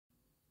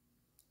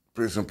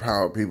Peace and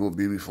power, people.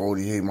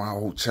 BB48, my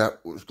whole chat,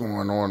 what's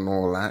going on and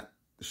all that.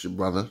 It's your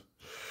brother.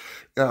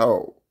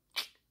 Yo,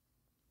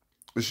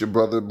 it's your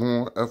brother,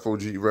 born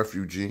F.O.G,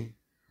 refugee.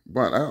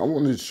 But I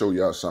wanted to show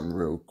y'all something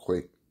real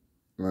quick.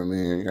 You know what I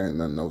mean? Ain't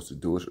nothing else to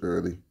do. It's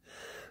early.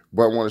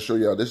 But I want to show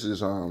y'all, this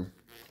is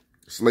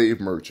slave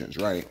merchants,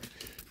 right?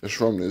 It's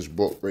from this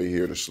book right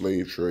here, The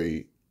Slave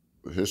Trade.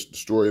 The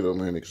Story of the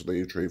Atlantic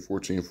Slave Trade,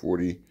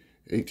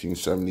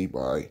 1440-1870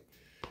 by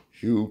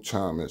Hugh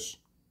Thomas.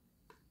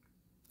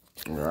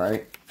 All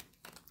right.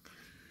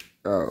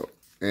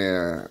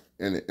 And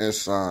in the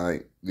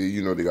inside, they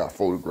got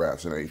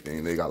photographs and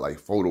everything. They got like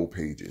photo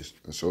pages.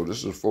 And so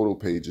this is photo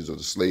pages of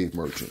the slave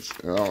merchants.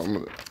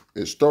 And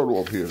it started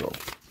off here though.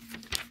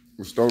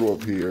 We start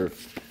off here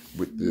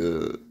with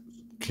the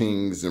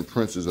kings and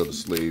princes of the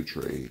slave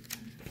trade.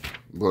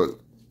 But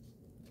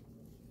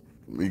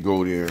we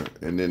go there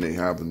and then they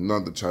have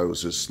another title that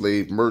says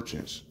Slave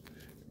Merchants.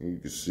 And you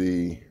can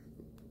see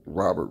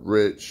Robert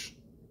Rich,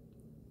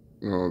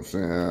 you know what I'm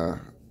saying,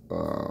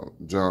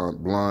 John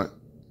Blunt,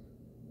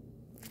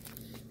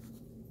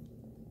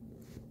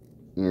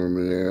 you know what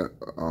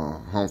I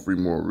mean, Humphrey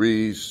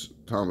Maurice,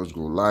 Thomas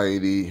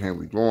Goliath,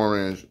 Henry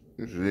Lawrence.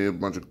 You see a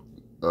bunch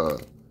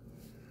of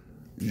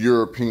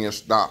European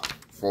stock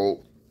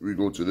folk. We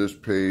go to this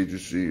page, you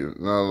see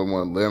another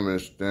one,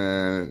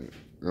 Livingston,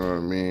 you know what I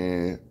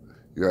mean?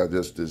 You got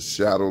just this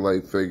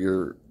shadow-like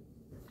figure.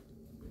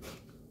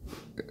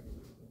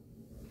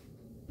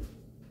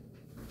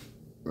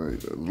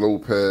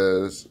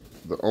 Lopez,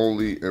 the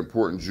only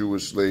important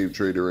Jewish slave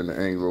trader in the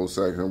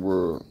Anglo-Saxon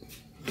world.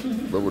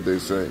 That's what they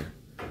say.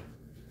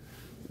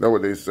 That's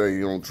what they say.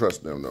 You don't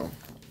trust them, though.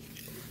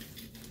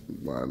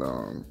 But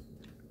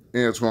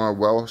Antoine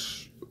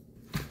Welsh,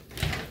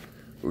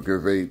 who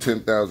conveyed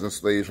 10,000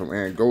 slaves from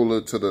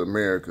Angola to the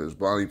Americas,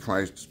 Bonnie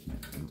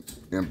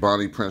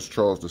Prince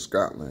Charles to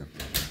Scotland.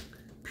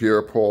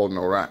 Pierre Paul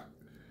Norat,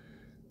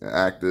 an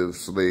active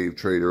slave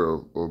trader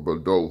of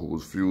Bordeaux who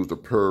was fused to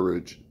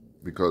purge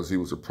because he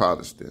was a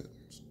Protestant.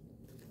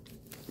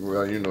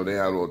 Well, you know, they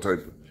had all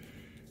types of...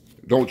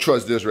 Don't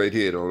trust this right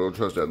here, though. Don't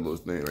trust that little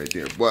thing right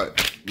there.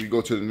 But we go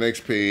to the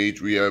next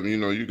page. We have,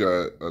 you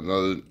got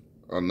another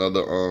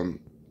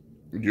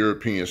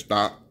European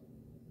stock.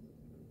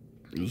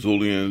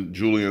 Julian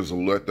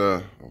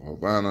Zuleta of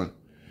Havana.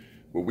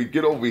 But we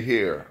get over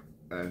here,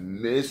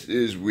 and this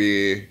is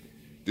where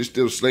this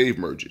still slave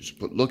merchants.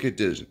 But look at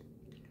this.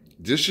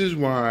 This is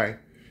why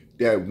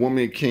that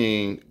Woman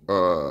King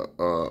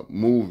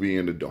movie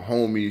and the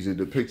Dahomeys, the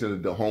depiction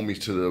of the Dahomeys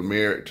to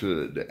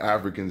the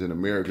Africans in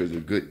America is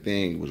a good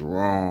thing, was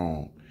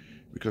wrong.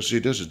 Because see,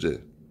 this is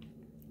the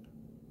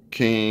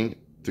King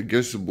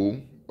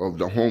Tegisable of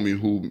Dahomey,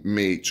 who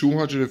made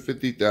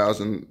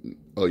 $250,000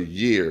 a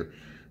year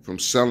from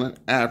selling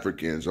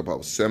Africans about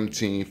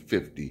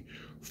 1750,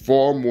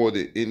 far more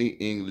than any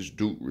English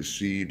duke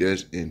received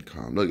as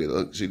income.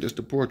 Look, see, that's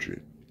the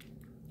portrait.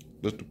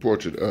 That's the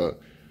portrait.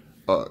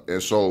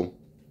 And so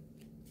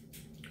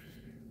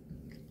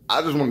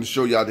I just wanted to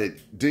show y'all that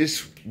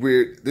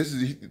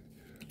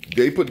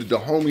they put the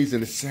Dahomeys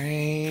in the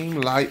same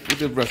light with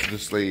the rest of the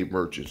slave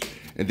merchants.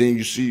 And then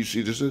you see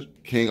this is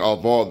King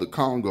Alvar of the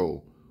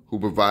Congo, who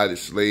provided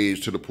slaves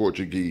to the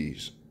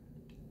Portuguese.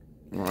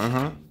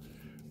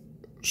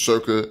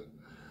 Circa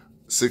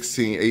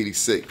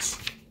 1686.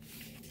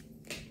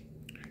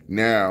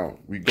 Now,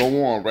 we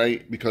go on,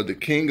 right? Because the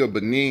king of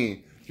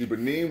Benin, see,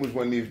 Benin was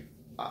one of these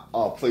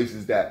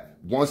places that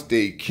once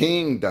their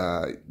king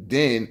died,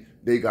 then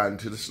they got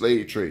into the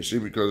slave trade. See,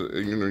 because,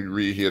 you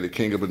read here, the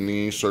king of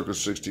Benin, circa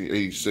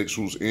 1686,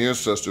 whose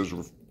ancestors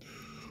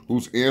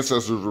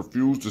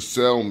refused to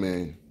sell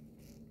men,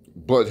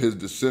 but his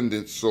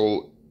descendants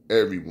sold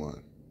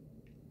everyone.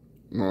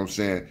 You know what I'm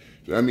saying?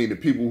 So, I mean, the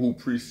people who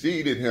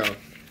preceded him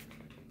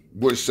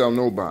wouldn't sell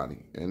nobody,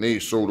 and they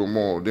sold them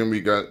all. Then we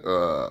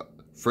got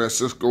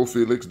Francisco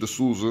Felix de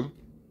Souza,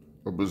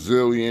 a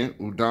Brazilian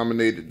who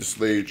dominated the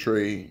slave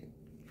trade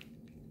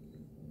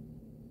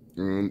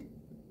in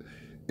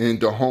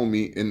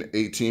Dahomey in the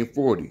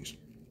 1840s.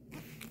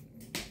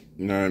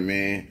 You know what I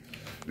mean?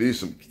 These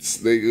some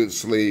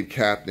slave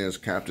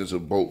captains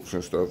of boats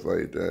and stuff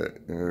like that.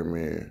 You know what I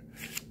mean?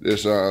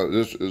 This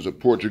is a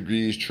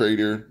Portuguese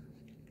trader.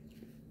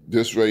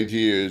 This right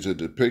here is a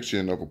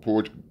depiction of a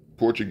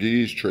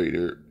Portuguese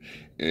trader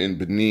in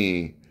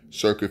Benin,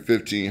 circa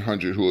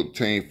 1500, who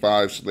obtained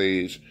 5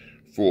 slaves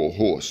for a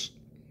horse.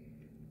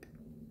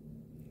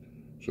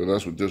 So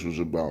that's what this was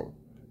about.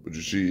 But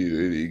you see,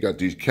 you got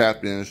these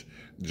captains.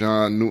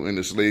 John Newton,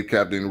 the slave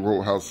captain,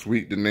 wrote how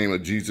sweet the name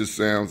of Jesus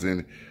sounds.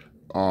 And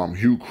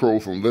Hugh Crow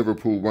from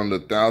Liverpool, one of the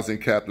 1,000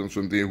 captains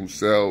from there who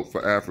sailed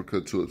for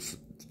Africa to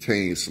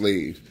obtain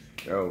slaves.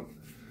 So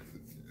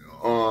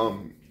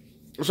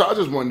I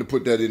just wanted to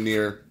put that in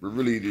there, but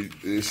really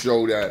to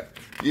show that,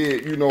 yeah,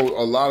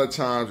 a lot of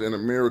times in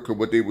America,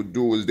 what they would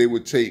do is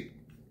they'd take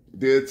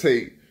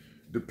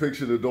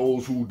depiction of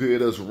those who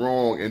did us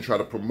wrong and try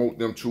to promote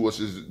them to us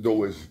as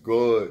though it's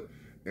good,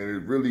 and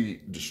it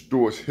really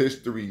distorts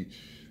history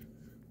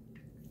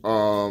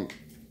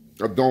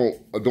I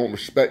don't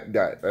respect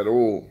that at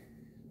all.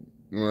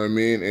 You know what I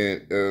mean?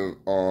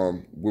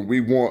 And when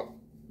we want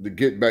to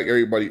get back,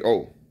 everybody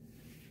owe.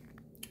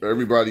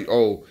 Everybody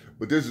owe.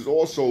 But this is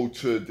also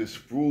to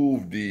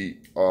disprove the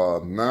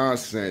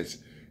nonsense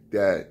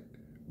that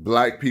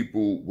black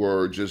people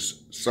were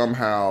just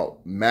somehow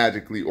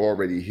magically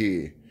already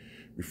here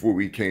before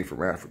we came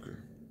from Africa.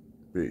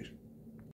 Peace.